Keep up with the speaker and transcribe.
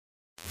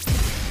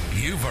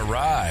You've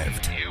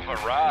arrived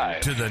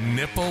to the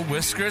Nipple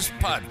Whiskers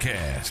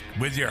Podcast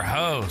with your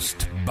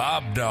host,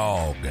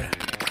 BobDawg.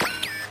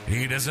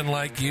 He doesn't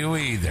like you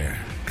either.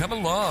 Come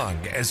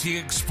along as he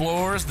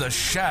explores the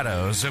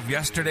shadows of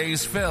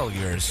yesterday's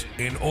failures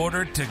in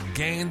order to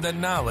gain the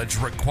knowledge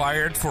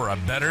required for a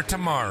better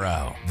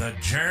tomorrow. The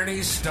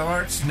journey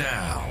starts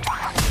now.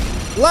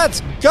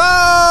 Let's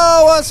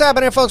go! What's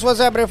happening, folks?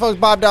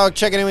 BobDawg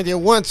checking in with you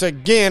once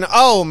again.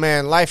 Oh,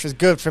 man, life is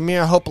good for me.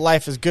 I hope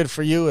life is good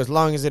for you as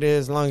long as it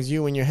is, as long as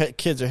you and your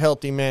kids are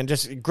healthy, man.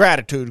 Just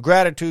gratitude.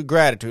 I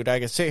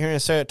can sit here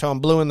and say it till I'm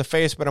blue in the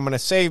face, but I'm going to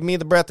save me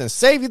the breath and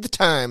save you the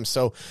time.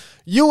 So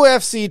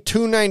UFC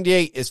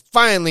 298 is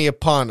finally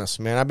upon us,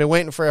 man. I've been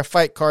waiting for a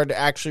fight card to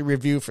actually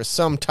review for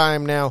some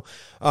time now.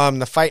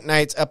 The fight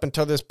nights up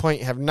until this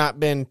point have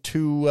not been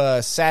too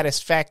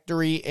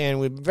satisfactory, and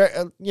we've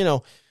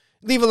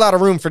leave a lot of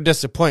room for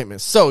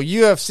disappointment. So,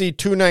 UFC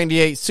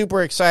 298,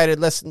 super excited.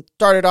 Let's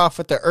start it off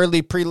with the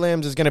early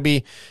prelims. Is going to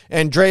be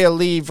Andrea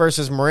Lee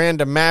versus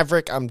Miranda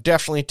Maverick. I'm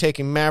definitely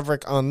taking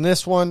Maverick on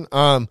this one.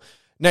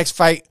 Next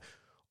fight,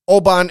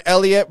 Oban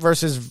Elliott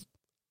versus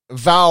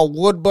Val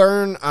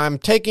Woodburn. I'm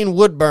taking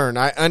Woodburn.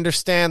 I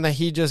understand that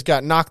he just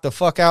got knocked the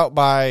fuck out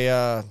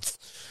by,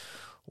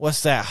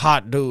 what's that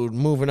hot dude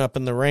moving up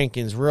in the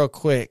rankings real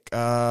quick?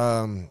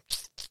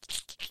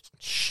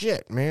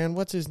 Shit, man.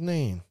 What's his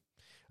name?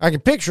 I can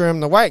picture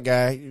him, the white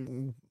guy,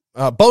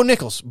 Bo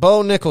Nichols.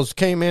 Bo Nichols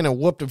came in and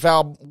whooped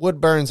Val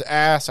Woodburn's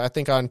ass, I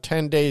think on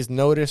 10 days'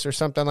 notice or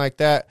something like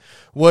that.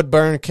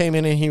 Woodburn came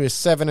in and he was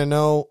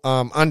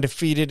 7-0,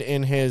 undefeated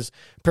in his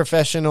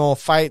professional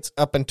fights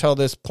up until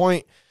this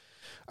point.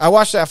 I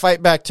watched that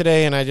fight back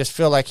today, and I just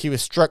feel like he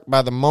was struck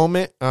by the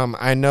moment.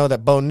 I know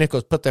that Bo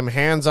Nichols put them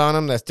hands on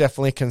him. That's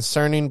definitely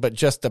concerning, but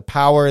just the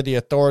power, the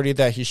authority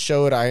that he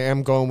showed, I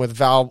am going with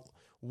Val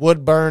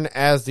Woodburn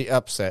as the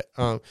upset.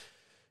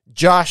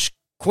 Josh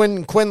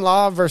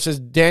Quinlaw versus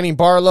Danny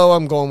Barlow.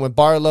 I'm going with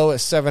Barlow at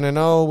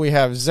 7-0. We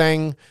have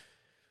Zhang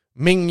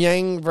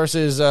Mingyang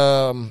versus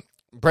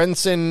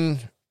Brenson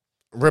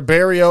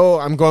Ribeiro.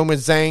 I'm going with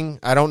Zhang.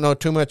 I don't know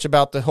too much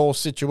about the whole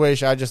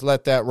situation. I just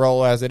let that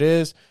roll as it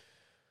is.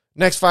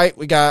 Next fight,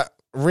 we got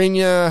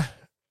Nakamura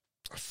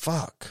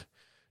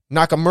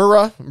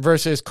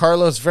versus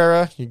Carlos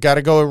Vera. You got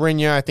to go with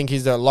Rinya. I think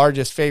he's the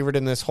largest favorite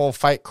in this whole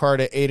fight card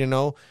at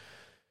 8-0.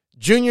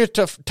 Junior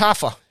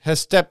Tafa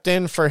has stepped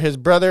in for his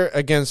brother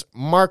against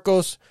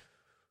Marcos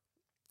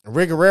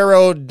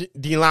Rigorero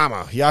de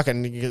Lama. Y'all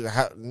can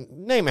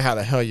name it how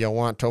the hell you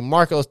want to.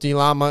 Marcos de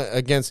Lama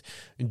against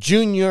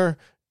Junior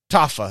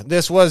Tafa.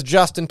 This was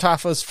Justin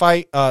Tafa's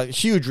fight.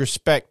 Huge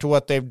respect to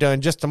what they've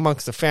done just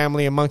amongst the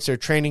family, amongst their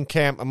training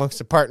camp, amongst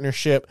the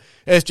partnership.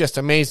 It's just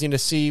amazing to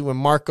see when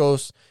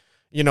Marcos,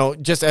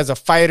 just as a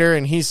fighter,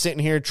 and he's sitting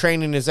here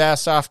training his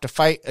ass off to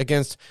fight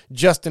against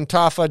Justin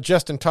Tafa.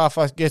 Justin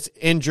Tafa gets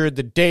injured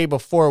the day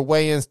before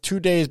weigh-ins, 2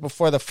 days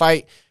before the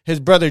fight.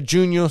 His brother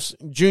Junior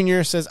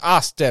says,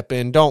 I'll step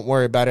in. Don't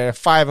worry about it. At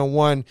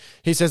 5-1,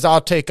 he says, I'll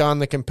take on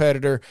the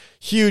competitor.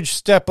 Huge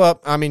step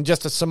up. I mean,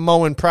 just a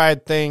Samoan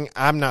pride thing.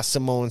 I'm not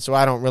Samoan, so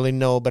I don't really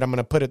know, but I'm going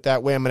to put it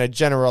that way. I'm going to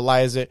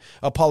generalize it.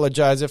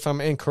 Apologize if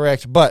I'm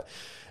incorrect, but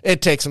it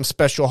takes some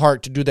special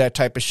heart to do that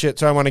type of shit,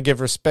 so I want to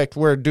give respect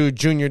where dude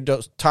Junior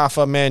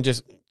Tafa, man,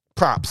 just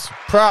props.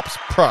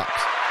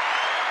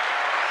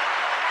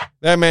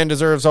 That man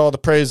deserves all the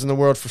praise in the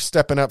world for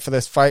stepping up for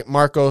this fight.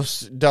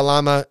 Marcos de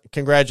Lama,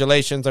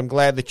 congratulations. I'm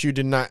glad that you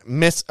did not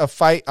miss a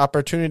fight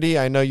opportunity.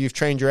 I know you've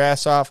trained your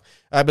ass off.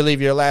 I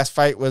believe your last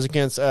fight was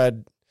against,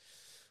 who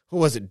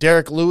was it,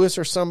 Derek Lewis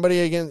or somebody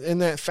again in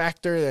that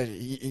factor. That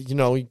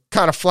he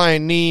caught a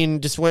flying knee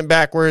and just went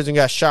backwards and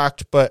got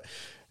shocked, but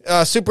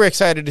super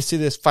excited to see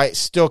this fight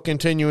still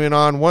continuing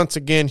on. Once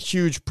again,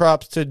 huge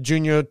props to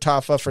Junior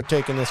Tafa for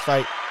taking this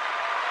fight.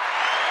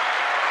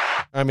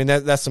 I mean,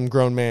 that's some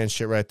grown man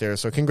shit right there.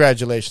 So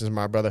congratulations,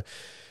 my brother.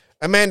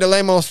 Amanda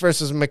Lemos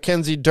versus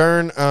Mackenzie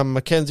Dern.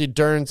 Mackenzie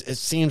Dern, it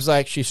seems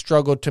like she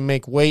struggled to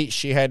make weight.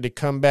 She had to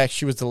come back.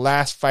 She was the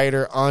last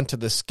fighter onto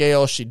the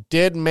scale. She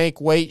did make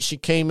weight. She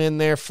came in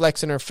there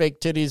flexing her fake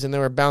titties, and they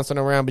were bouncing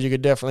around, but you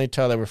could definitely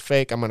tell they were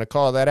fake. I'm going to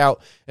call that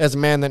out. As a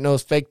man that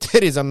knows fake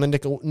titties, I'm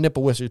the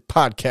Nipple Whiskers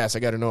podcast. I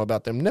got to know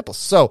about them nipples.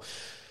 So,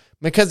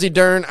 Mackenzie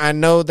Dern, I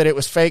know that it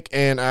was fake,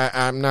 and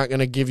I'm not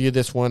going to give you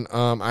this one.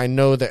 I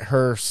know that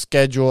her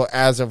schedule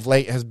as of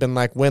late has been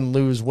like win,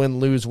 lose.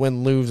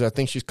 I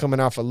think she's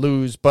coming off a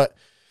lose, but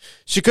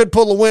she could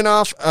pull a win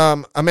off.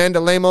 Amanda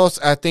Lemos,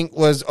 I think,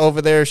 was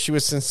over there. She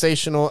was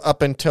sensational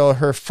up until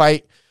her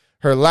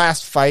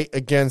last fight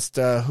against,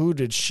 who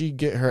did she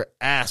get her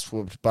ass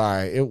whooped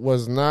by? It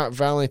was not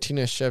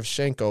Valentina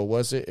Shevchenko,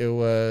 was it?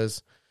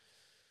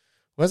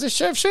 Was it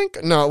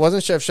Shevchenko? No, it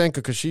wasn't Shevchenko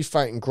because she's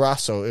fighting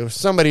Grasso. It was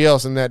somebody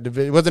else in that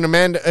division.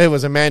 It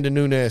was Amanda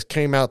Nunes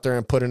came out there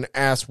and put an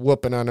ass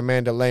whooping on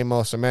Amanda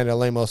Lemos. Amanda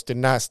Lemos did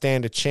not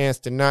stand a chance,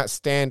 did not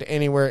stand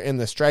anywhere in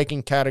the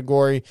striking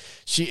category.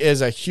 She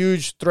is a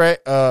huge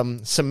threat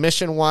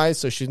submission-wise,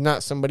 so she's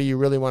not somebody you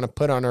really want to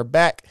put on her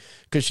back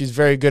because she's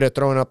very good at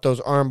throwing up those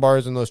arm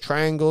bars and those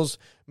triangles.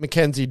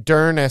 Mackenzie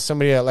Dern as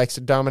somebody that likes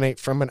to dominate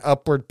from an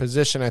upward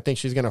position. I think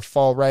she's going to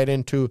fall right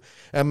into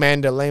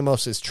Amanda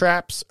Lemos's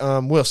traps.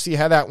 We'll see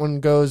how that one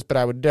goes, but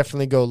I would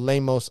definitely go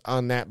Lemos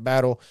on that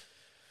battle.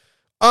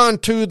 On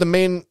to the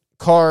main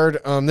card.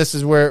 This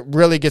is where it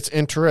really gets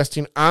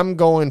interesting. I'm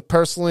going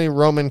personally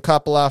Roman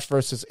Kopylov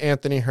versus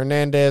Anthony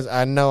Hernandez.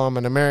 I know I'm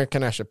an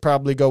American. I should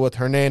probably go with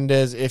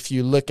Hernandez. If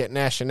you look at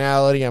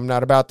nationality, I'm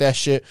not about that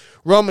shit.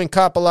 Roman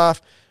Kopylov,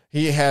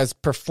 he has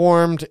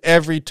performed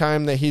every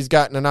time that he's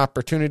gotten an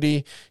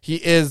opportunity. He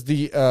is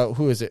the,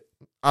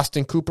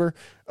 Austin Cooper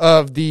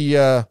of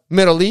the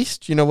Middle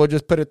East. We'll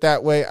just put it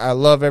that way. I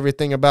love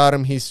everything about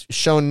him. He's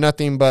shown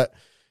nothing but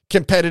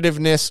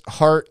competitiveness,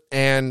 heart,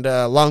 and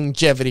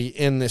longevity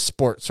in this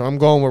sport. So I'm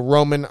going with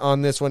Roman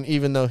on this one,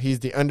 even though he's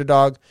the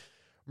underdog.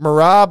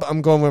 Merab,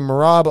 I'm going with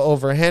Merab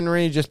over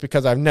Henry just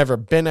because I've never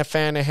been a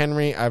fan of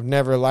Henry. I've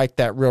never liked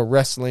that real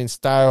wrestling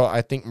style.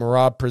 I think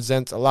Merab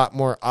presents a lot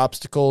more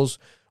obstacles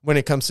when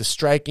it comes to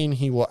striking.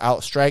 He will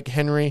outstrike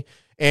Henry,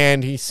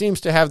 and he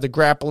seems to have the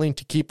grappling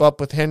to keep up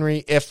with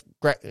Henry if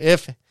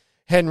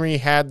Henry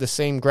had the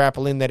same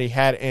grappling that he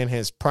had in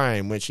his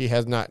prime, which he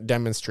has not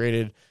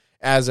demonstrated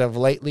as of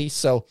lately.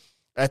 So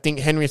I think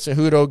Henry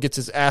Cejudo gets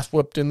his ass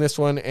whooped in this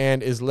one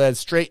and is led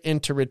straight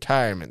into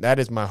retirement. That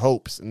is my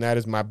hopes, and that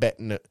is my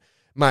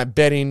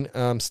betting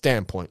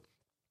standpoint.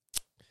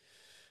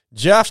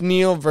 Jeff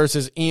Neal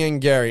versus Ian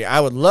Gary. I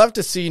would love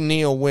to see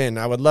Neal win.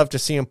 I would love to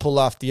see him pull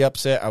off the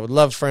upset. I would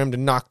love for him to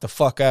knock the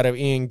fuck out of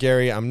Ian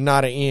Gary. I'm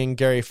not an Ian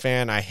Gary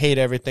fan. I hate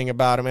everything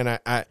about him, and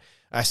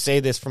I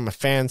say this from a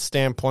fan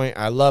standpoint.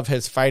 I love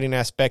his fighting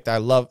aspect.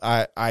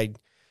 I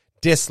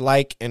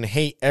dislike and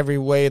hate every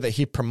way that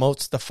he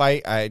promotes the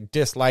fight. I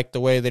dislike the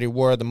way that he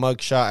wore the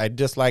mugshot. I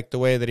dislike the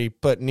way that he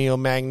put Neil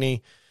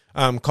Magny,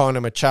 calling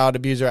him a child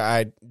abuser.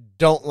 I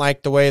don't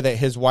like the way that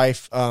his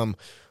wife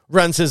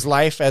runs his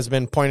life, has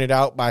been pointed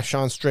out by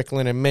Sean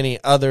Strickland and many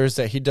others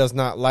that he does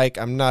not like.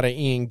 I'm not an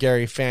Ian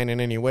Gary fan in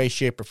any way,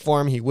 shape, or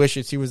form. He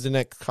wishes he was the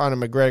next Conor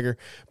McGregor,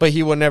 but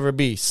he will never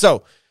be.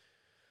 So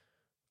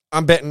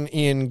I'm betting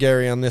Ian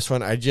Gary on this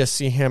one. I just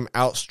see him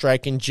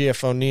outstriking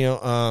Geoff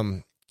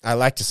O'Neal. I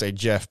like to say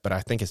Jeff, but I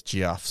think it's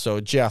Geoff.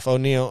 So Geoff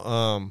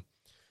O'Neal,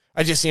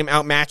 I just see him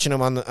outmatching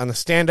him on the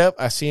stand-up.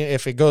 I see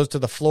if it goes to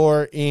the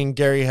floor, Ian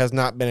Gary has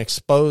not been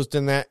exposed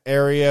in that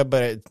area,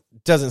 but it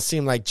doesn't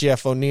seem like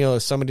Geoff O'Neal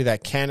is somebody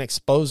that can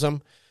expose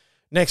him.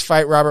 Next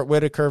fight, Robert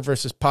Whittaker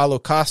versus Paulo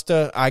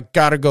Costa. I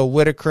got to go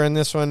Whittaker in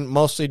this one,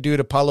 mostly due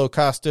to Paulo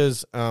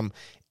Costa's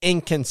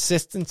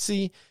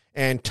inconsistency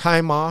and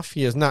time off.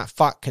 He has not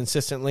fought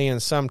consistently in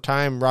some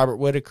time. Robert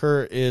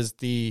Whittaker is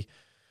the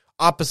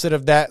opposite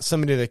of that,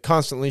 somebody that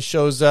constantly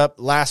shows up.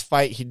 Last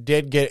fight, he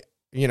did get,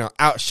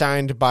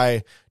 outshined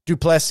by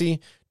Duplessis.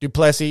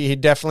 He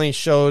definitely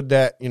showed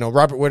that,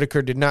 Robert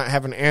Whittaker did not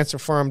have an answer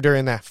for him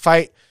during that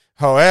fight.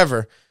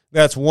 However,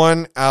 that's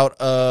one out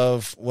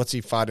of, what's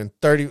he fought in,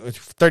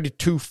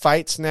 32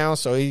 fights now.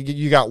 So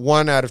you got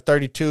one out of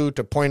 32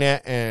 to point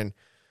at. And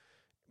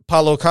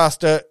Paulo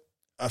Costa,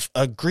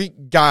 a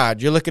Greek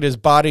god. You look at his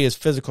body, his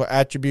physical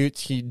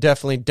attributes, he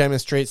definitely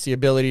demonstrates the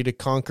ability to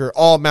conquer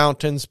all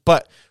mountains,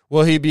 but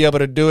will he be able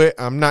to do it?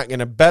 I'm not going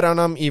to bet on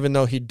him, even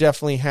though he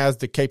definitely has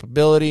the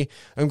capability.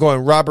 I'm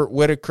going Robert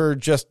Whittaker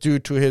just due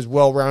to his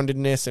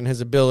well-roundedness and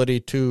his ability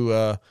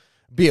to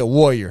be a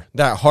warrior,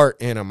 that heart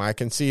in him. I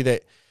can see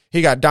that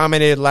he got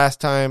dominated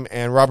last time,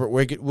 and Robert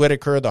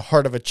Whittaker, the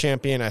heart of a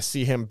champion, I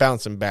see him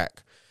bouncing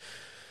back.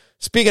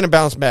 Speaking of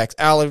bounce backs,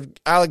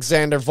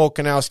 Alexander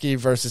Volkanovski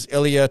versus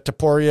Ilia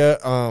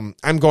Topuria.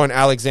 I'm going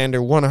Alexander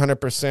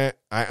 100%.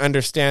 I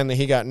understand that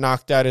he got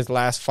knocked out his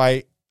last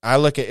fight. I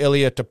look at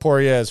Ilia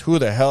Topuria as who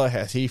the hell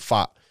has he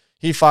fought?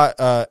 He fought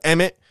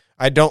Emmett.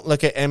 I don't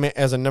look at Emmett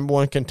as a number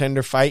one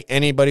contender fight.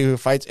 Anybody who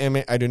fights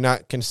Emmett, I do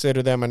not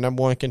consider them a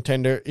number one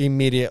contender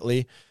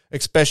immediately,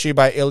 especially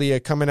by Ilia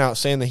coming out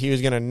saying that he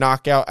was going to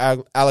knock out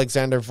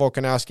Alexander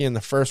Volkanovski in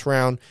the first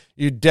round.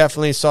 You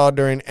definitely saw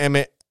during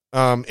Emmett,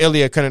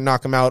 Ilia couldn't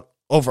knock him out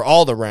over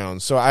all the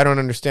rounds. So I don't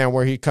understand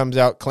where he comes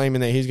out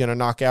claiming that he's going to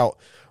knock out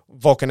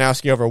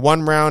Volkanovski over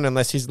one round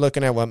unless he's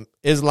looking at what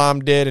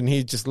Islam did and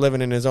he's just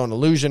living in his own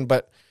illusion.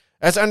 But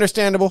that's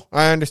understandable.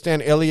 I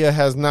understand Ilia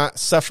has not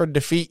suffered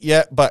defeat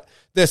yet, but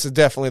this is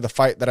definitely the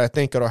fight that I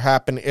think it'll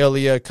happen.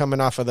 Ilia coming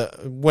off of the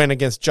win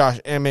against Josh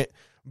Emmett,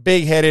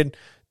 big-headed,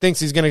 thinks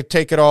he's going to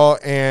take it all,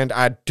 and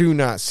I do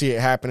not see it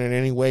happen in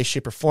any way,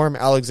 shape, or form.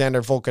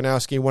 Alexander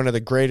Volkanovski, one of the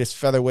greatest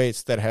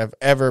featherweights that have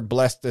ever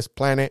blessed this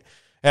planet,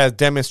 has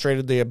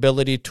demonstrated the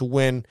ability to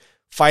win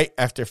fight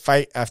after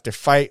fight after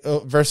fight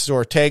versus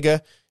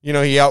Ortega.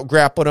 He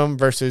out-grappled him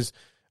versus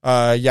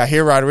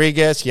Yair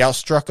Rodriguez. He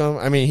outstruck him.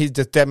 I mean, he's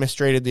just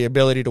demonstrated the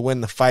ability to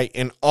win the fight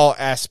in all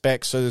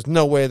aspects, so there's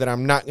no way that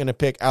I'm not going to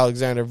pick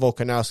Alexander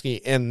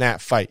Volkanovski in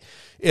that fight.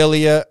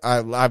 Ilia,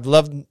 I've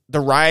loved the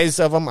rise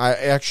of him. I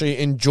actually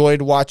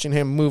enjoyed watching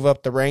him move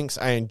up the ranks.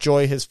 I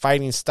enjoy his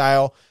fighting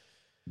style.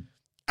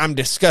 I'm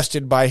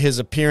disgusted by his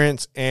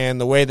appearance and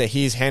the way that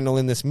he's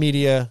handling this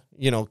media,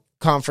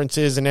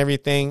 conferences and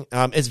everything.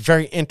 It's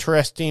very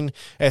interesting,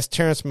 as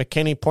Terrence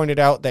McKinney pointed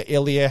out, that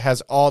Ilya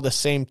has all the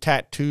same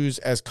tattoos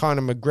as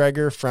Conor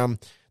McGregor, from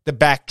the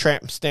back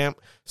tramp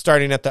stamp,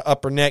 starting at the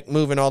upper neck,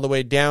 moving all the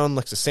way down.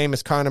 Looks the same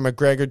as Conor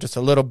McGregor, just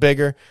a little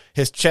bigger.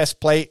 His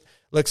chest plate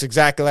looks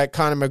exactly like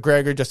Conor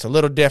McGregor, just a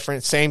little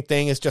different. Same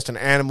thing. It's just an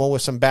animal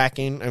with some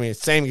backing. I mean,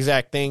 same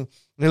exact thing.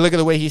 And you look at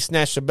the way he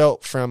snatched the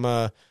belt from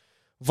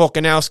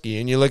Volkanovski,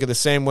 and you look at the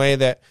same way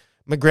that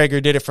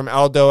McGregor did it from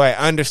Aldo. I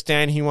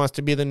understand he wants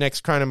to be the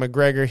next Conor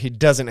McGregor. He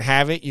doesn't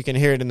have it. You can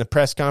hear it in the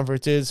press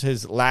conferences.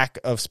 His lack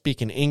of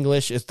speaking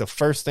English is the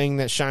first thing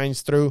that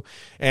shines through,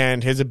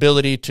 and his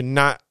ability to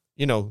not,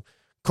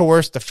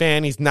 coerce the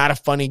fan. He's not a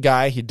funny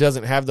guy. He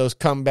doesn't have those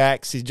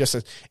comebacks. He just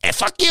says, and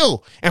fuck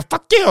you, and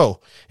fuck you.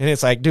 And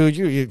it's like, dude,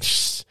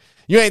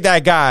 you ain't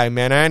that guy,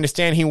 man. I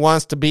understand he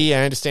wants to be.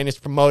 I understand he's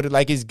promoted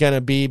like he's going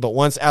to be. But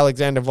once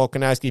Alexander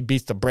Volkanovski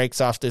beats the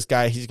brakes off this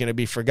guy, he's going to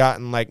be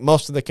forgotten like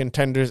most of the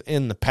contenders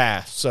in the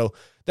past. So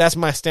that's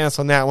my stance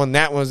on that one.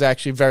 That one was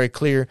actually very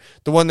clear.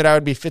 The one that I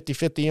would be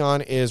 50-50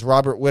 on is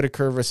Robert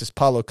Whittaker versus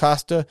Paulo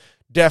Costa.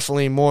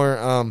 Definitely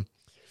more.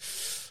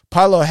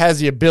 Paulo has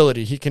the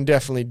ability. He can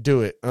definitely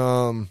do it.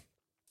 The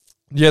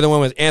other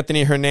one was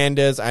Anthony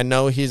Hernandez. I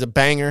know he's a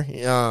banger.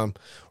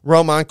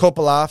 Roman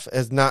Kopylov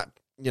is not.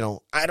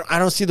 I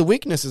don't see the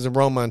weaknesses of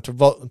Roman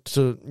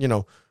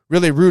to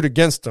really root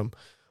against him.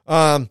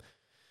 Val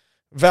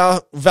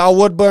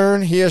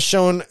Woodburn, he has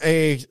shown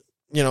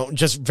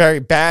just very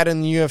bad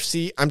in the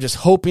UFC. I'm just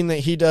hoping that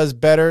he does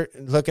better.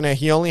 Looking at,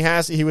 he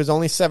was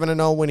only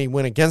 7-0 when he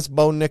went against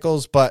Bo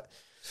Nichols, but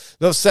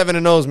those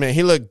 7-0s, man,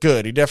 he looked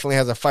good. He definitely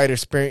has a fighter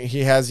spirit.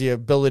 He has the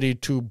ability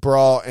to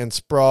brawl and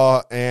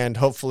sprawl, and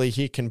hopefully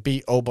he can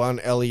beat Oban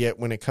Elliott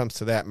when it comes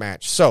to that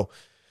match. So,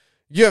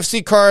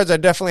 UFC cards, I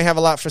definitely have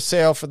a lot for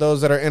sale. For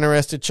those that are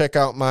interested, check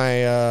out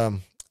my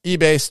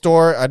eBay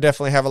store. I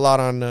definitely have a lot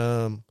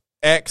on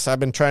X. I've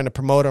been trying to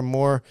promote them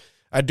more.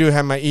 I do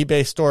have my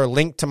eBay store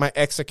linked to my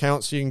X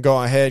account, so you can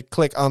go ahead,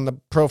 click on the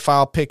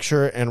profile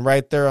picture, and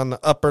right there on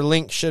the upper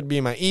link should be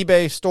my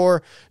eBay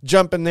store.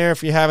 Jump in there.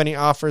 If you have any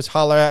offers,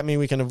 holler at me.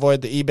 We can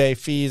avoid the eBay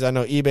fees. I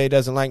know eBay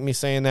doesn't like me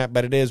saying that,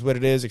 but it is what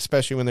it is,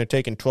 especially when they're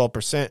taking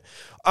 12%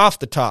 off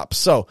the top.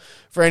 So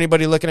for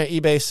anybody looking at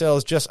eBay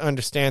sales, just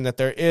understand that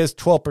there is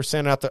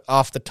 12%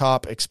 off the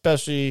top,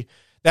 especially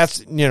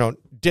that's,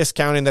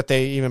 discounting that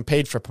they even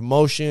paid for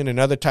promotion and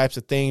other types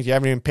of things. You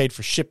haven't even paid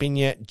for shipping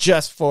yet.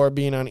 Just for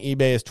being on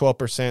eBay is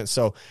 12%.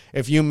 So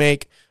if you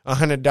make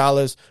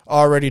 $100,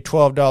 already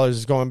 $12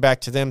 is going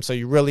back to them. So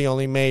you really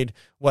only made,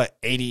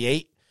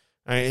 $88?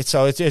 All right,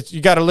 so it's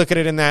you got to look at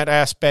it in that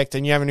aspect,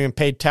 and you haven't even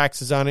paid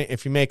taxes on it.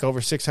 If you make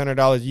over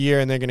 $600 a year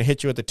and they're going to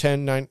hit you with the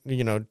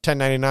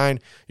 1099,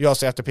 you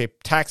also have to pay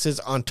taxes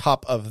on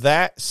top of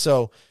that.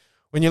 So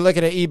when you look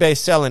at eBay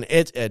selling,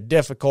 it's a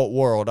difficult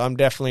world. I'm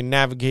definitely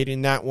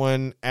navigating that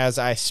one as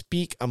I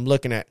speak. I'm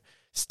looking at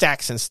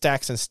stacks and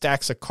stacks and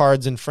stacks of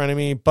cards in front of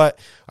me, but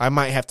I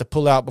might have to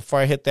pull out before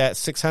I hit that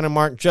 600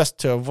 mark just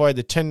to avoid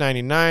the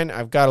 1099.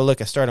 I've got to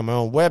look at starting my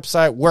own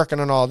website,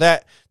 working on all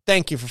that.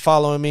 Thank you for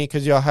following me,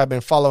 because y'all have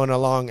been following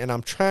along, and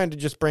I'm trying to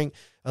just bring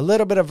a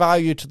little bit of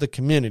value to the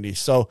community.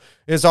 So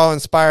it's all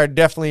inspired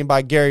definitely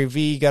by Gary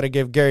V. Got to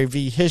give Gary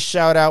V his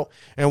shout out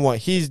and what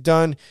he's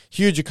done.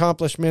 Huge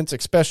accomplishments,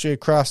 especially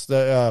across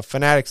the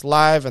Fanatics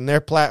Live and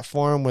their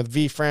platform with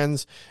V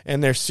Friends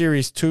and their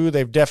Series 2.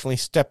 They've definitely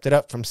stepped it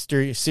up from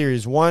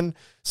Series 1.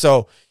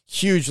 So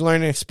huge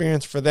learning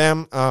experience for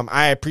them.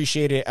 I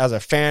appreciate it as a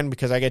fan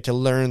because I get to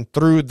learn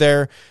through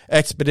their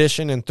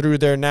expedition and through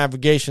their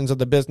navigations of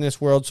the business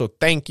world. So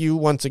thank you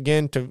once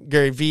again to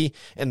Gary V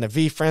and the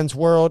V Friends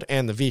world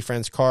and the V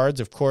Friends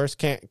cards. Of course,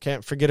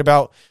 can't forget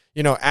about,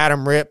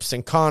 Adam Rips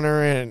and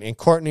Connor and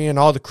Courtney and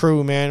all the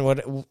crew, man.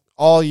 What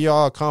all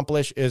y'all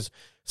accomplish is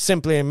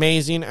simply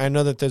amazing. I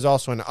know that there's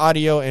also an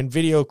audio and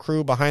video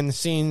crew behind the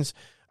scenes.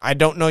 I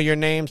don't know your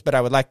names, but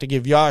I would like to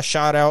give y'all a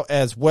shout out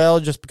as well,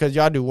 just because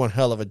y'all do one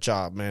hell of a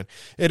job, man.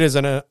 It is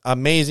an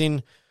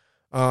amazing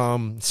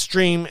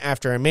stream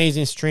after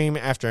amazing stream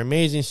after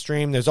amazing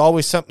stream. There's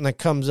always something that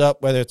comes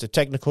up, whether it's a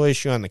technical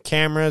issue on the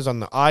cameras, on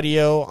the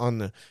audio, on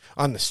the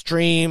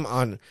stream,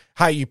 on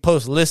how you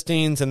post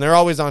listings, and they're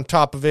always on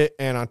top of it.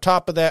 And on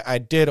top of that, I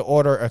did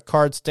order a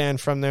card stand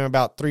from them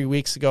about 3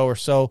 weeks ago or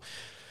so.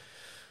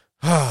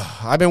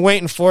 I've been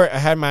waiting for it. I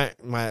had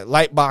my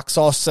light box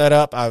all set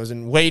up. I was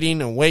waiting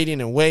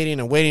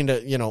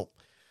to,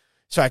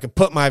 so I could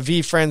put my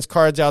V Friends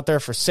cards out there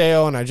for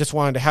sale, and I just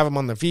wanted to have them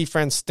on the V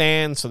Friends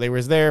stand, so they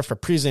was there for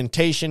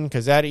presentation,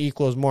 because that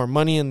equals more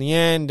money in the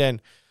end.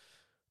 And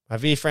my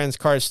V Friends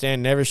card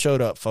stand never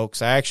showed up,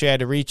 folks. I actually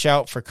had to reach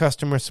out for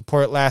customer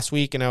support last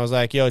week, and I was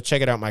like, yo,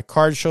 check it out. My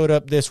card showed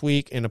up this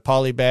week in a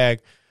poly bag.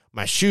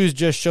 My shoes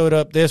just showed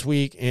up this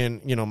week in,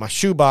 my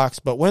shoe box.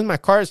 But when my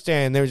card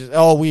stand, they were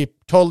just, we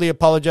totally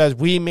apologize.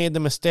 We made the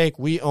mistake.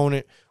 We own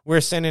it. We're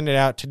sending it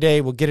out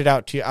today. We'll get it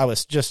out to you. I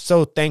was just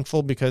so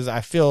thankful, because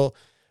I feel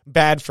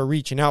bad for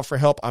reaching out for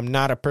help. I'm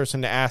not a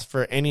person to ask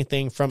for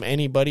anything from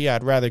anybody.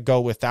 I'd rather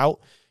go without,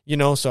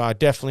 so I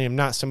definitely am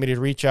not somebody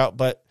to reach out.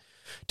 But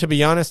to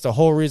be honest, the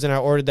whole reason I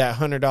ordered that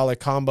 $100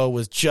 combo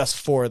was just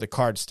for the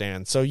card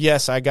stand. So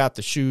yes, I got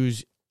the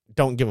shoes.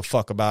 Don't give a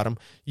fuck about them.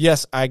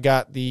 Yes, I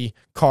got the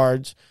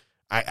cards.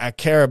 I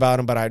care about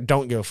them, but I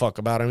don't give a fuck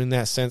about them in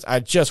that sense. I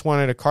just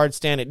wanted a card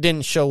stand. It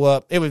didn't show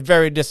up. It was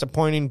very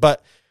disappointing,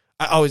 but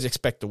I always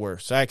expect the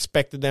worst. I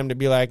expected them to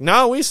be like,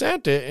 no, we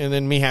sent it, and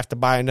then me have to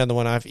buy another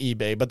one off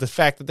eBay. But the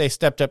fact that they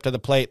stepped up to the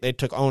plate, they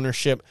took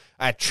ownership,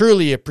 I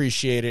truly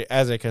appreciate it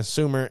as a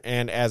consumer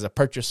and as a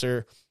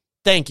purchaser.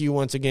 Thank you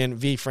once again,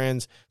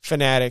 V-Friends,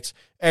 Fanatics,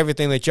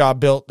 everything that y'all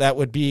built. That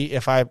would be,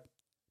 if I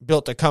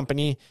built a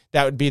company,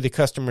 that would be the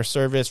customer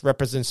service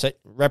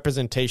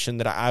representation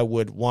that I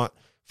would want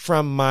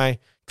from my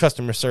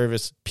customer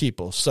service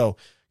people. So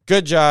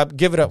good job.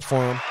 Give it up for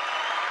them.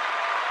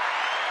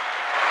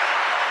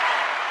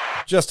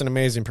 Just an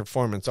amazing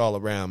performance all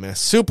around, man.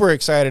 Super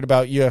excited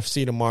about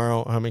UFC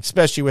tomorrow,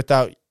 especially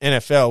without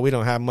NFL. We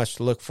don't have much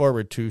to look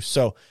forward to.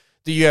 So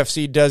the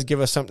UFC does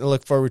give us something to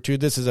look forward to.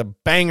 This is a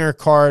banger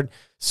card.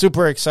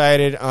 Super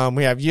excited.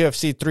 We have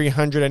UFC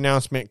 300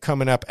 announcement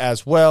coming up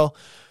as well.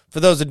 For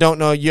those that don't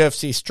know,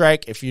 UFC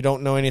Strike, if you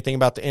don't know anything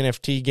about the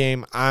NFT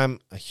game, I'm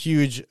a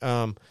huge,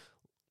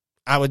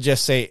 I would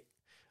just say,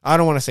 I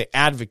don't want to say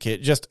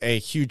advocate, just a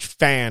huge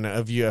fan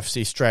of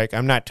UFC Strike.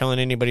 I'm not telling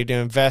anybody to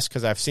invest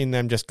because I've seen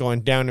them just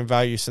going down in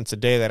value since the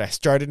day that I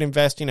started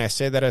investing. I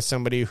say that as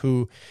somebody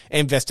who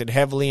invested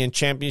heavily in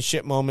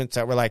championship moments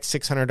that were like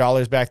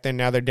 $600 back then.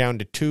 Now they're down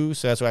to $2.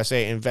 So that's why I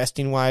say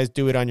investing-wise,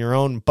 do it on your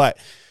own. But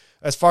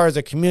as far as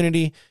a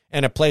community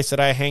and a place that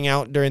I hang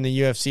out during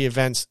the UFC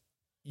events,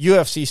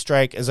 UFC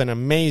Strike is an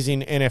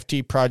amazing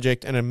NFT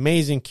project, an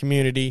amazing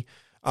community.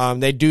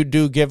 They do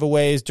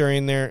giveaways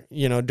during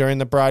during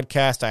the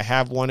broadcast. I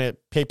have won a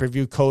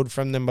pay-per-view code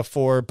from them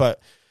before,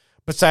 but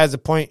besides the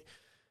point,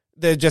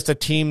 they're just a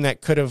team that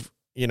could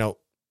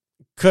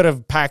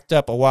have packed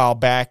up a while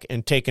back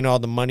and taken all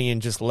the money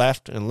and just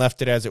left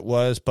it as it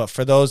was. But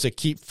for those that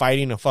keep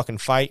fighting a fucking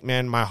fight,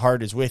 man, my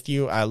heart is with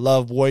you. I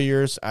love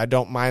warriors. I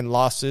don't mind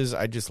losses.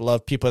 I just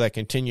love people that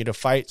continue to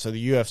fight. So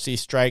the UFC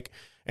Strike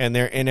and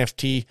their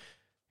NFT,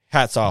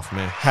 hats off,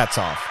 man. Hats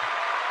off.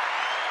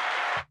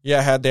 Yeah,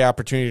 I had the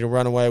opportunity to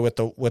run away with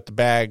the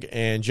bag,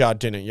 and y'all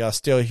didn't. Y'all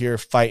still here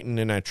fighting,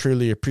 and I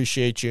truly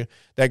appreciate you.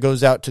 That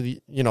goes out to the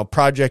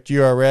Project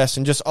URS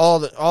and just all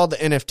the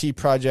NFT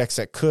projects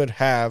that could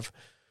have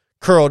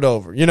curled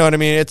over. You know what I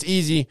mean? It's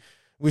easy.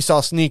 We saw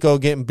Sneeko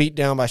getting beat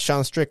down by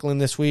Sean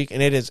Strickland this week,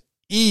 and it is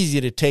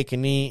easy to take a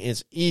knee.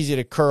 It's easy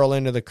to curl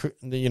into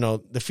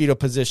the fetal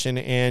position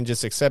and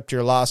just accept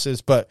your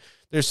losses. But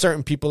there's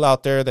certain people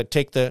out there that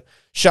take the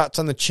shots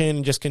on the chin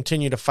and just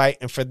continue to fight.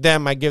 And for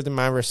them, I give them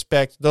my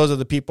respect. Those are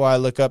the people I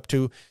look up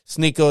to.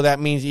 Sneeko,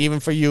 that means even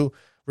for you,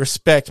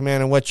 respect,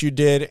 man, and what you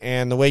did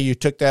and the way you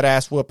took that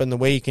ass whoop and the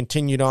way you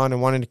continued on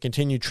and wanted to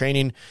continue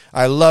training.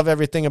 I love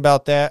everything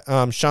about that.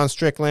 Sean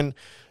Strickland,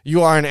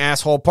 you are an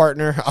asshole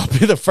partner. I'll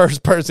be the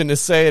first person to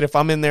say it. If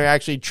I'm in there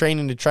actually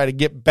training to try to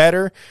get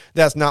better,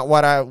 that's not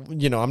what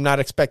I'm not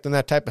expecting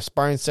that type of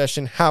sparring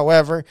session.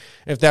 However,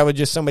 if that was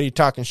just somebody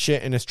talking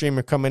shit and a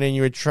streamer coming in,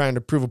 you were trying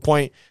to prove a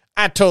point,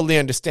 I totally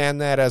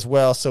understand that as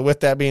well. So with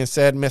that being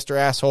said, Mr.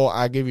 Asshole,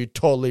 I give you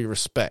totally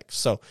respect.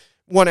 So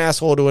one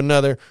asshole to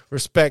another,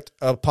 respect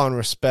upon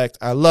respect.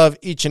 I love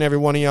each and every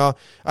one of y'all.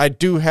 I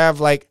do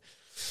have like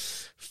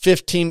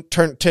 15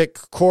 turn tick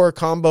core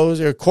combos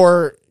or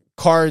core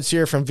cards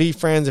here from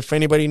V-Friends. If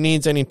anybody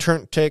needs any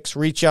turn ticks,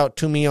 reach out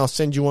to me. I'll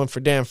send you one for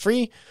damn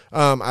free.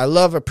 I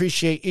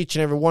appreciate each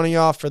and every one of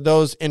y'all. For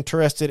those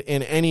interested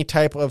in any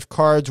type of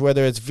cards,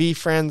 whether it's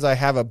V-Friends, I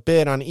have a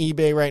bid on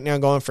eBay right now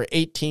going for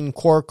 18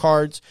 core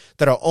cards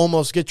that'll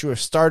almost get you a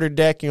starter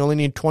deck. You only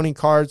need 20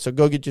 cards, so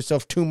go get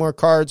yourself 2 more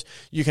cards.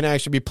 You can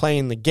actually be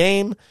playing the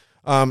game.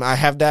 I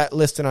have that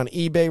listed on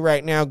eBay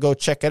right now. Go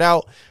check it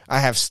out. I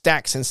have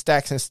stacks and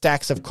stacks and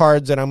stacks of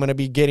cards that I'm going to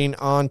be getting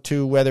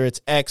onto, whether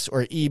it's X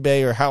or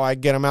eBay or how I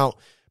get them out.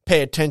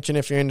 Pay attention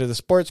if you're into the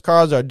sports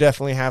cards. I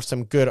definitely have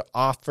some good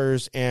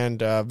offers and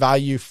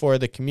value for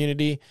the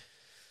community.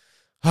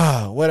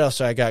 What else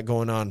do I got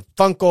going on?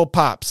 Funko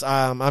Pops.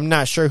 I'm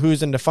not sure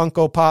who's into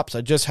Funko Pops.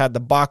 I just had the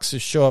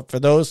boxes show up for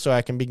those so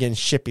I can begin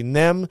shipping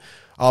them.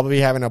 I'll be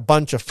having a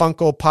bunch of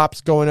Funko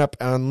Pops going up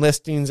on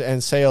listings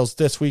and sales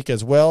this week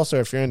as well. So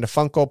if you're into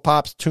Funko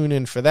Pops, tune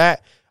in for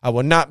that. I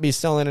will not be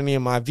selling any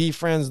of my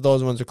V-Friends.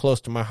 Those ones are close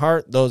to my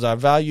heart. Those I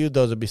value.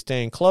 Those will be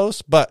staying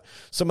close. But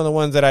some of the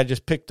ones that I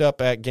just picked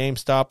up at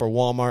GameStop or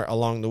Walmart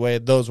along the way,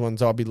 those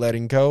ones I'll be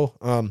letting go.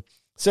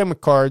 Same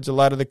with cards. A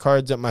lot of the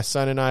cards that my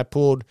son and I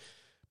pulled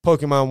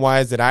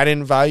Pokemon-wise that I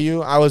didn't value,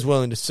 I was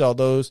willing to sell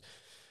those.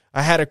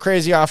 I had a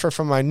crazy offer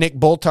from my Nick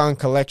Bolton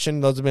collection.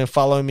 Those who have been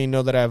following me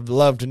know that I've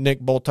loved Nick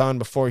Bolton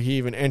before he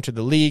even entered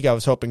the league. I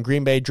was hoping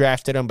Green Bay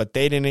drafted him, but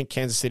they didn't.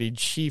 Kansas City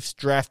Chiefs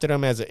drafted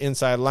him as an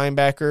inside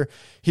linebacker.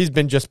 He's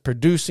been just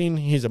producing.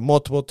 He's a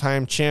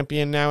multiple-time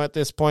champion now at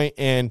this point,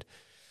 and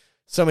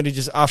somebody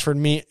just offered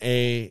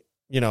me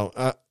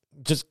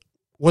just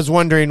was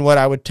wondering what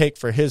I would take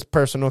for his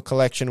personal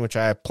collection, which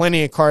I have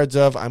plenty of cards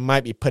of. I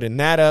might be putting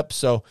that up,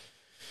 so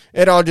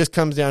it all just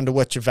comes down to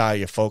what you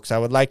value, folks. I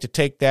would like to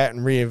take that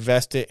and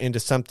reinvest it into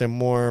something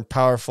more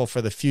powerful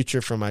for the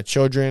future for my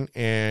children.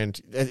 And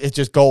it's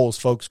just goals,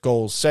 folks,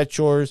 goals. Set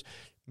yours,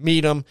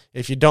 meet them.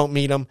 If you don't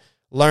meet them,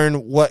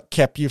 learn what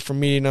kept you from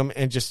meeting them.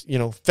 And just,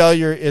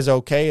 failure is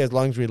okay as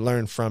long as we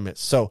learn from it.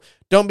 So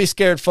don't be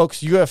scared, folks.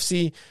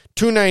 UFC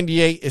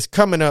 298 is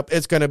coming up.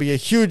 It's going to be a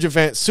huge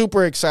event.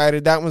 Super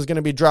excited. That one's going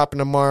to be dropping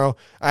tomorrow.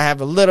 I have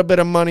a little bit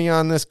of money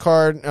on this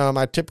card.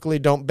 I typically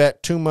don't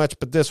bet too much,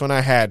 but this one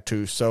I had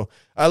to. So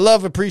I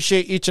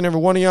appreciate each and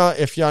every one of y'all.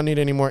 If y'all need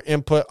any more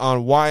input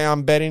on why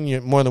I'm betting,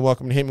 you're more than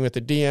welcome to hit me with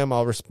a DM.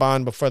 I'll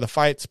respond before the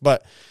fights,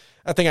 but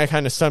I think I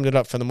kind of summed it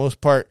up for the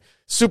most part.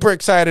 Super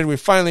excited. We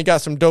finally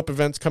got some dope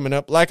events coming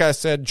up. Like I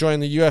said,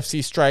 join the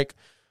UFC Strike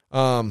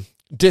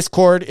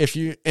Discord if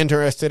you're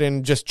interested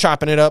in just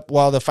chopping it up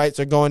while the fights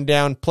are going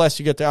down. Plus,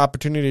 you get the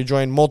opportunity to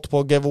join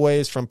multiple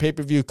giveaways from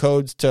pay-per-view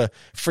codes to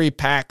free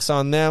packs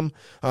on them.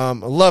 I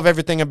love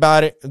everything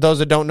about it. Those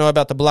that don't know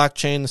about the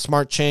blockchain, the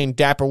smart chain,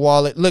 Dapper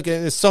Wallet, look,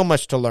 there's so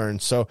much to learn.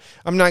 So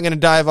I'm not going to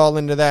dive all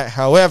into that.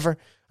 However,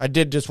 I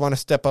did just want to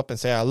step up and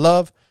say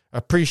I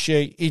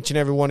appreciate each and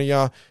every one of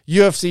y'all.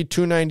 UFC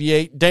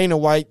 298, Dana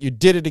White, you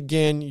did it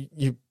again.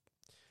 You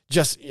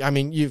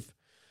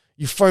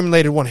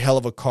formulated one hell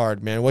of a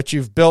card, man. What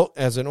you've built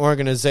as an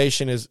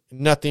organization is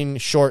nothing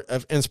short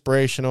of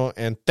inspirational.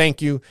 And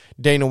thank you,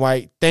 Dana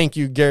White. Thank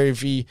you, Gary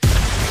V.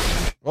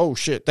 Oh,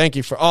 shit. Thank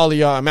you for all of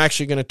y'all. I'm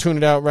actually going to tune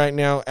it out right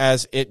now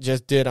as it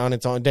just did on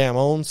its own damn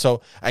own.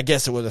 So I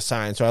guess it was a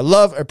sign. So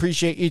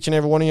appreciate each and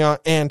every one of y'all.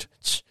 And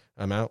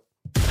I'm out.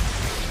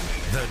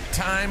 The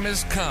time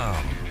has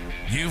come.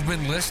 You've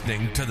been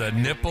listening to the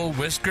Nipple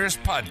Whiskers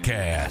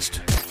Podcast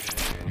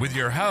with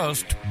your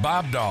host,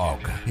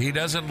 BobDawg. He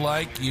doesn't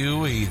like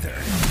you either.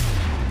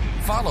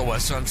 Follow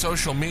us on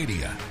social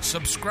media,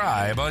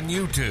 subscribe on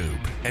YouTube,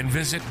 and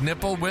visit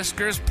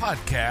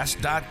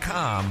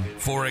nipplewhiskerspodcast.com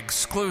for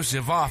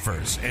exclusive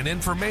offers and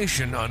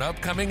information on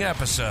upcoming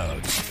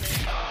episodes.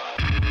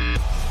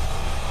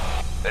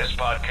 This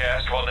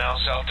podcast will now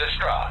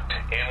self-destruct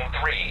in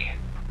 3,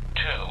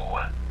 2,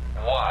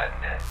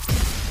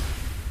 1.